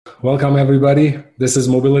Welcome, everybody. This is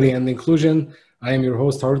Mobility and Inclusion. I am your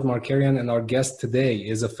host, Harut Markarian, and our guest today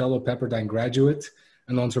is a fellow Pepperdine graduate,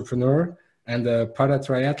 an entrepreneur, and a para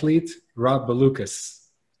triathlete, Rob Balukas.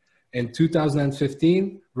 In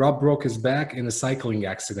 2015, Rob broke his back in a cycling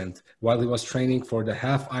accident while he was training for the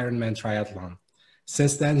half Ironman triathlon.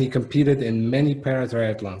 Since then, he competed in many para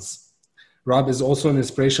triathlons. Rob is also an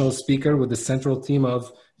inspirational speaker with the central theme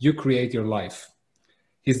of You Create Your Life.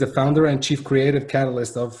 He's the founder and chief creative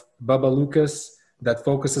catalyst of Babalukas that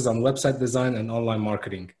focuses on website design and online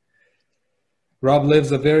marketing. Rob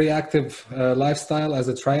lives a very active lifestyle as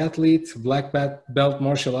a triathlete, black belt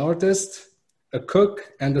martial artist, a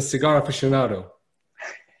cook, and a cigar aficionado.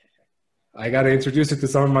 I got to introduce you to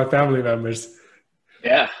some of my family members.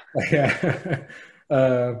 Yeah.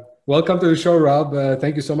 Welcome to the show, Rob.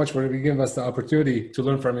 Thank you so much for giving us the opportunity to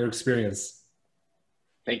learn from your experience.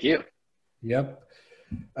 Thank you. Yep.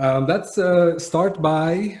 Let's start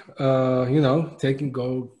by,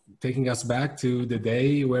 taking us back to the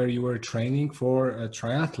day where you were training for a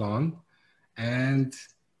triathlon and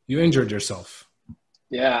you injured yourself.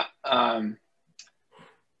 Yeah. I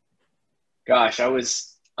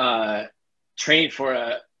was training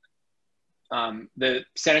for the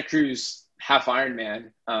Santa Cruz half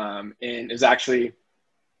Ironman. And it was actually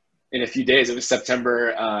in a few days. It was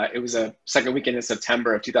September. It was a second weekend in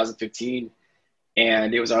September of 2015.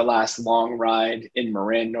 And it was our last long ride in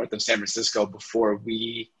Marin, north of San Francisco, before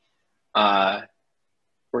we were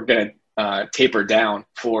going to taper down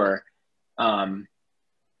to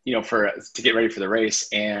get ready for the race.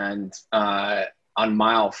 And on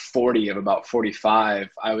mile 40 of about 45,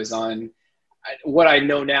 I was on what I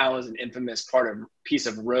know now is an infamous piece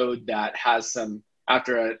of road that has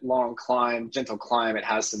after a long climb, gentle climb, it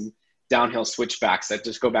has some downhill switchbacks that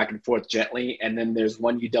just go back and forth gently. And then there's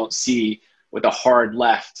one you don't see with a hard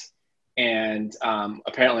left. And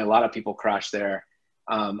apparently a lot of people crash there.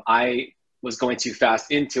 I was going too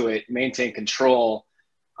fast into it, maintain control.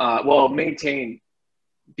 Maintain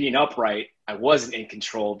being upright. I wasn't in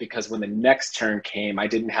control because when the next turn came, I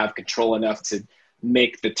didn't have control enough to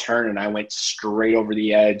make the turn. And I went straight over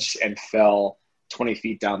the edge and fell 20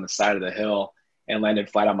 feet down the side of the hill and landed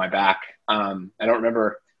flat on my back. I don't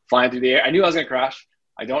remember flying through the air. I knew I was going to crash.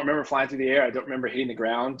 I don't remember flying through the air. I don't remember hitting the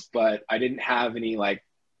ground, but I didn't have any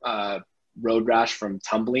road rash from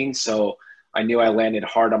tumbling. So I knew I landed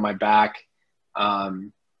hard on my back.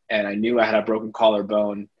 And I knew I had a broken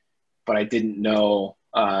collarbone, but I didn't know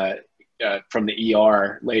from the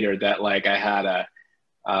ER later that I had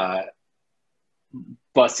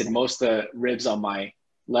busted most of the ribs on my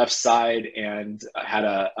left side and had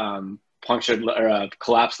a punctured or a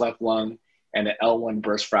collapsed left lung and an L1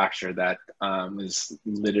 burst fracture that was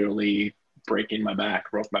literally broke my back.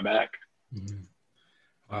 Mm-hmm.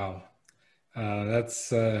 Wow.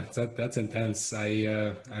 That's intense.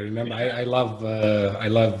 I remember I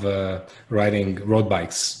love riding road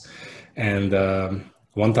bikes, and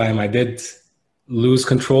one time I did lose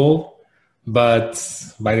control, but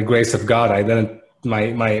by the grace of God, I didn't.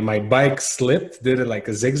 My bike slipped, did it like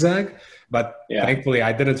a zigzag, but thankfully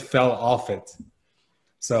I didn't fell off it.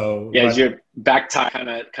 So your back tie kind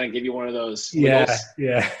of give you one of those. Yeah.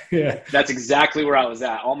 That's exactly where I was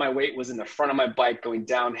at. All my weight was in the front of my bike going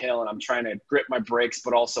downhill, and I'm trying to grip my brakes,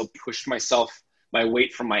 but also push my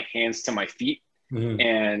weight from my hands to my feet. Mm-hmm.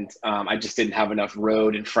 And I just didn't have enough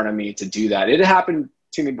road in front of me to do that. It had happened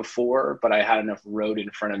to me before, but I had enough road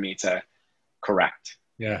in front of me to correct.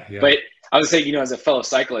 Yeah. But I would say, as a fellow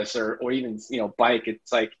cyclist or even, bike,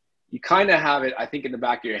 it's like you kind of have it, I think, in the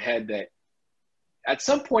back of your head that at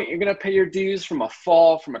some point you're going to pay your dues from a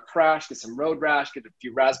fall, from a crash, get some road rash, get a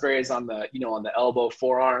few raspberries on the, on the elbow,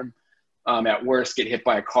 forearm, at worst, get hit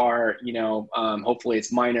by a car, hopefully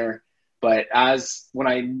it's minor. But when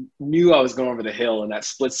I knew I was going over the hill in that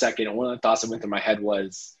split second, one of the thoughts that went through my head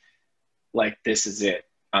was this is it.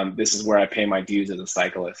 This is where I pay my dues as a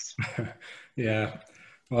cyclist. Yeah.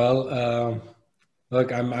 Well,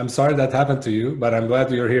 look, I'm sorry that happened to you, but I'm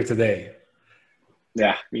glad you're here today.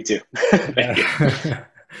 Yeah, me too. Thank you.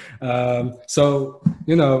 So,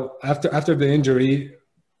 after the injury,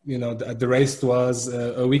 the race was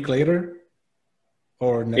a week later,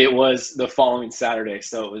 or no? It was the following Saturday.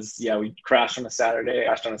 So it was, we crashed on a Saturday.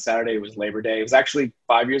 It was Labor Day. It was actually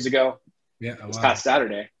 5 years ago. Yeah, it was past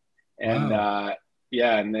Saturday, and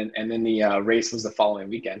and then the race was the following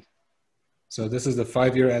weekend. So this is the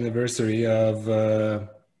 5-year anniversary of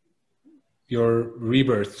your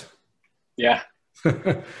rebirth. Yeah.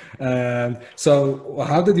 So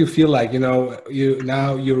how did you feel like, you're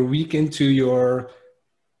a week into your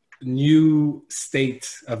new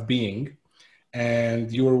state of being,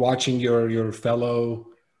 and you were watching your fellow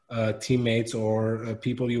teammates or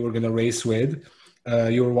people you were going to race with.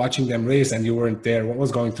 You were watching them race and you weren't there. What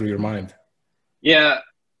was going through your mind? Yeah,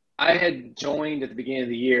 I had joined at the beginning of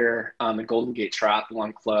the year the Golden Gate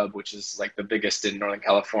Triathlon Club, which is like the biggest in Northern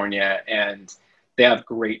California, and they have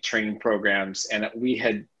great training programs. And we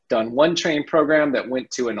had done one training program that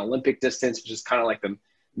went to an Olympic distance, which is kind of like the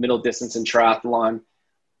middle distance in triathlon.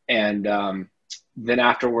 And then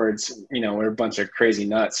afterwards, we're a bunch of crazy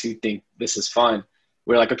nuts who think this is fun.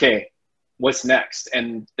 We're like, okay, what's next?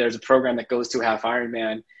 And there's a program that goes to a half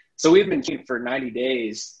Ironman. So we've been training for 90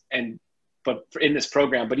 days but in this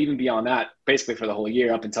program, but even beyond that, basically for the whole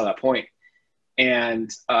year up until that point.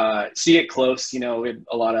 And so you get close, we have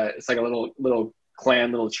it's like a little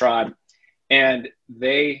clan, little tribe. And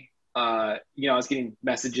they, I was getting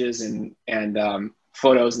messages and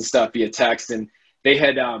photos and stuff via text, and they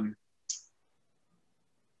had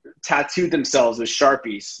tattooed themselves with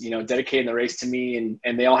Sharpies, dedicating the race to me.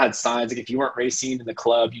 And they all had signs. Like if you weren't racing in the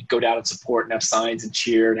club, you'd go down and support and have signs and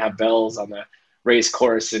cheer and have bells on the race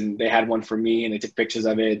course. And they had one for me and they took pictures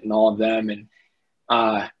of it and all of them. And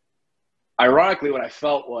ironically, what I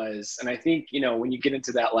felt was, and I think, when you get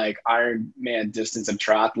into that like Ironman distance of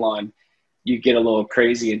triathlon, you get a little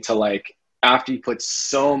crazy into like, after you put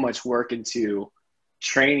so much work into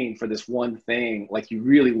training for this one thing, like you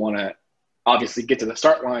really want to obviously get to the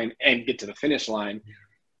start line and get to the finish line.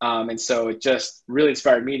 And so it just really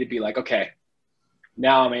inspired me to be like, okay,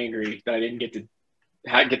 now I'm angry that I didn't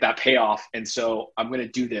get that payoff. And so I'm going to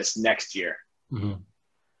do this next year. Mm-hmm.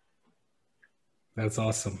 That's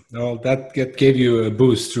awesome. Well, that gave you a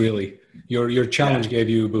boost, really. Your challenge gave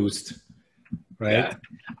you a boost, right?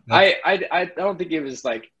 Yeah. I don't think it was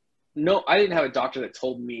like, no, I didn't have a doctor that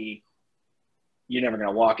told me you're never going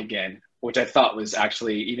to walk again, which I thought was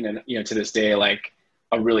actually, even to this day, like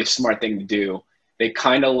a really smart thing to do. They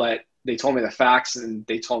kind of they told me the facts, and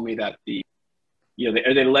they told me that they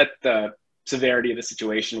let the severity of the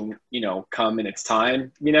situation, come in its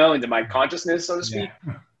time, into my consciousness, so to speak.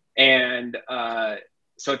 Yeah. And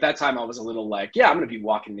so at that time I was a little like, yeah, I'm going to be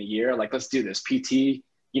walking the year. Like, let's do this PT,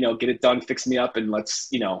 get it done, fix me up, and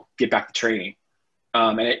let's, get back to training.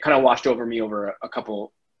 And it kind of washed over me over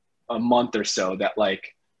a month or so that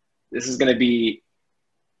like, this is going to be,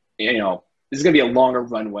 this is going to be a longer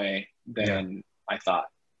runway than I thought.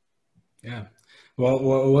 Yeah.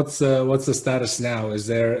 Well, what's the status now? Is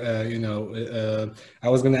there, I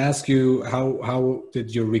was going to ask you, how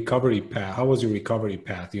did your recovery path? How was your recovery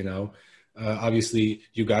path? Obviously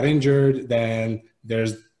you got injured, then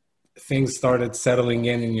there's things started settling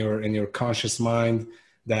in your conscious mind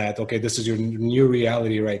that, okay, this is your new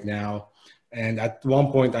reality right now. And at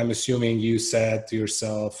one point, I'm assuming you said to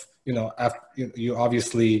yourself, after, you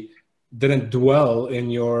obviously didn't dwell in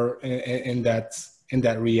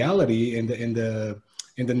that reality, in the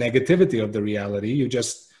negativity of the reality. You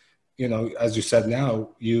just, as you said, now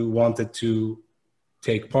you wanted to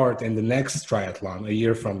take part in the next triathlon a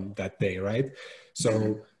year from that day, right?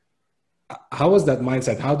 So how was that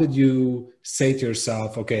mindset? How did you say to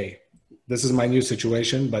yourself, okay, this is my new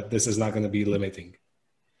situation, but this is not going to be limiting?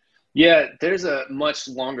 Yeah, there's a much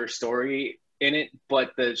longer story in it,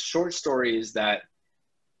 but the short story is that,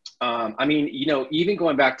 even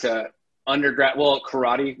going back to undergrad,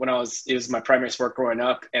 karate, it was my primary sport growing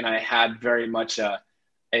up, and I had very much a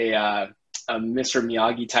Mr.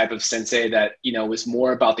 Miyagi type of sensei that, was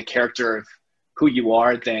more about the character of who you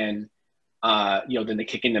are than the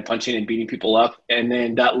kicking and punching and beating people up. And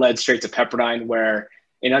then that led straight to Pepperdine, where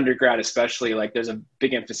in undergrad, especially, like there's a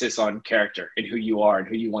big emphasis on character and who you are and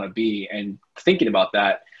who you want to be and thinking about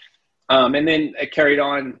that. And then it carried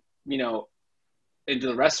on, into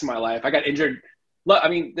the rest of my life. I got injured.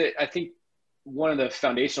 I think one of the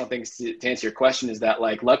foundational things to answer your question is that,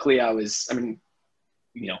 like, luckily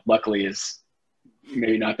luckily is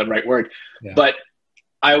maybe not the right word, but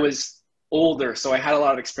I was older. So I had a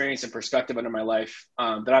lot of experience and perspective under my life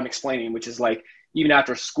that I'm explaining, which is like, even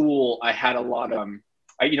after school, I had a lot of,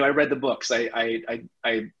 I read the books. I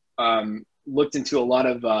looked into a lot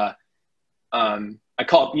of, I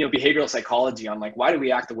call it, behavioral psychology on like, why do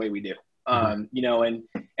we act the way we do? And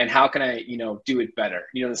how can I, do it better?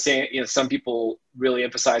 Some people really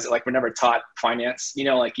emphasize it. Like, we're never taught finance,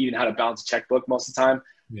 like even how to balance a checkbook most of the time.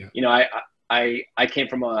 Yeah. I came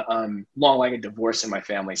from a long-legged divorce in my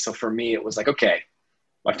family. So for me, it was like, okay,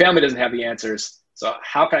 my family doesn't have the answers. So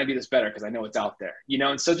how can I do this better? Because I know it's out there,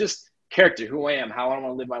 and so just character, who I am, how I want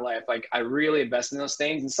to live my life. Like, I really invest in those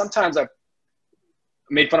things. And sometimes I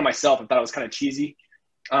made fun of myself and thought I was kind of cheesy.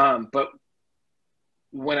 But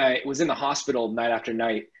when I was in the hospital night after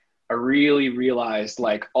night, I really realized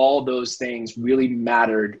like all those things really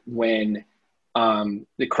mattered when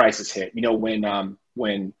the crisis hit, you know,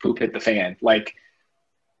 when poop hit the fan, like,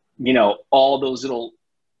 you know, all those little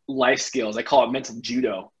life skills, I call it mental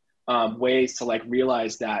judo, ways to like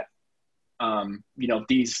realize that, you know,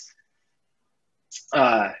 these,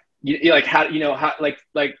 like how, you know, how, like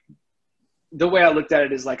the way I looked at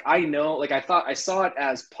it is like, I know, like I saw it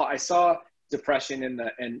as, I saw depression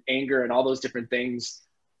and anger and all those different things.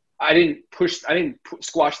 I didn't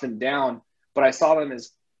squash them down, but I saw them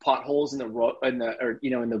as potholes in the road, in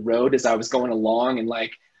the road as I was going along. And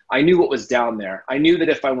like, I knew what was down there. I knew that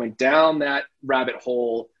if I went down that rabbit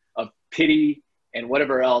hole of pity and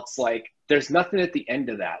whatever else, like there's nothing at the end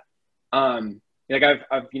of that. Like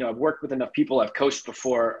I've worked with enough people, I've coached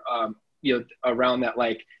before, you know, around that,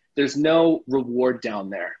 like there's no reward down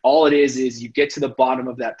there. All it is you get to the bottom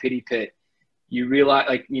of that pity pit. You realize,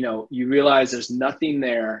 like, you know, you realize there's nothing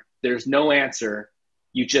there. There's no answer.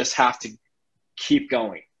 You just have to keep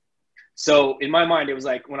going. So in my mind, it was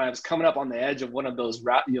like when I was coming up on the edge of one of those,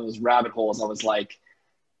 those rabbit holes, I was like,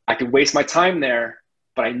 I could waste my time there,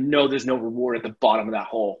 but I know there's no reward at the bottom of that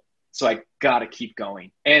hole. So I got to keep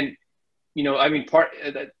going. And, you know, I mean,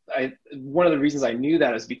 one of the reasons I knew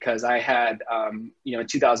that is because I had, you know, in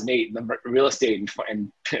 2008, the real estate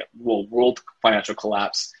and world financial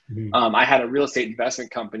collapse, I had a real estate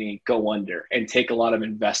investment company go under and take a lot of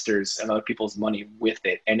investors and other people's money with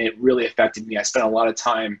it. And it really affected me. I spent a lot of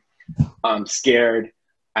time scared.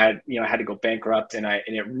 I had to go bankrupt, and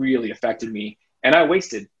it really affected me. And I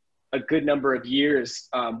wasted a good number of years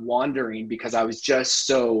wandering because I was just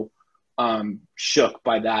so shook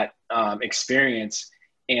by that experience.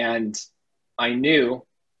 And I knew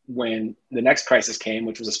when the next crisis came,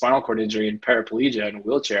 which was a spinal cord injury and paraplegia in a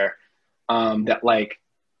wheelchair, that like,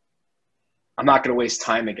 I'm not going to waste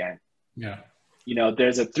time again. Yeah. You know,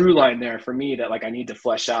 there's a through line there for me that like, I need to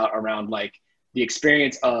flesh out around like the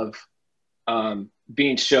experience of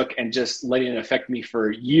being shook and just letting it affect me for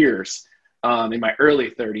years in my early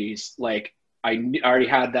 30s. Like I already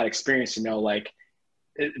had that experience to know, like,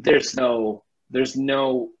 there's no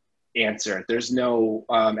answer. There's no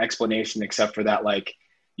explanation except for that. Like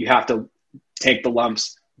you have to take the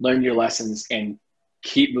lumps, learn your lessons, and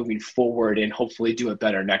keep moving forward, and hopefully do it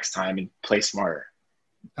better next time and play smarter.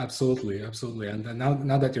 Absolutely. Absolutely. And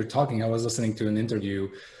now that you're talking, I was listening to an interview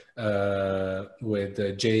with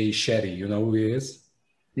Jay Shetty. You know who he is?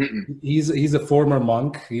 Mm-mm. He's a former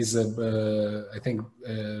monk. He's I think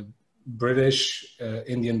British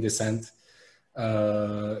Indian descent.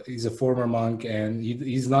 He's a former monk, and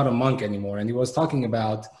he's not a monk anymore. And he was talking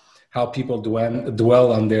about how people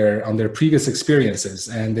dwell on their previous experiences,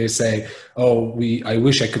 and they say, "Oh, I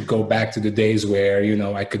wish I could go back to the days where, you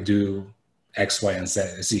know, I could do X, Y, and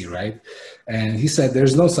Z, right?" And he said,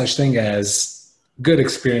 "There's no such thing as good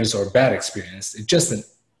experience or bad experience. It's just an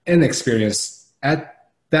inexperience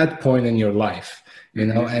at that point in your life, you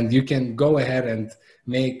know, and you can go ahead and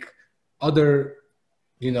make other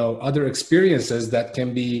experiences that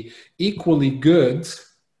can be equally good,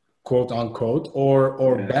 quote unquote,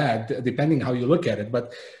 or bad, depending how you look at it."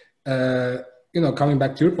 But, you know, coming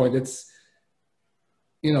back to your point, it's,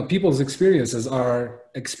 you know, people's experiences are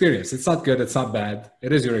experience. It's not good. It's not bad.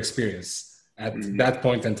 It is your experience at that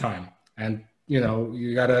point in time. And, you know,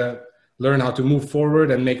 you got to learn how to move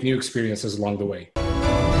forward and make new experiences along the way.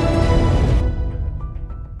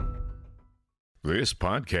 This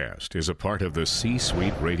podcast is a part of the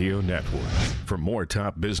C-Suite Radio Network. For more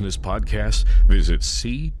top business podcasts, visit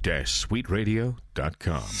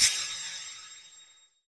c-suiteradio.com.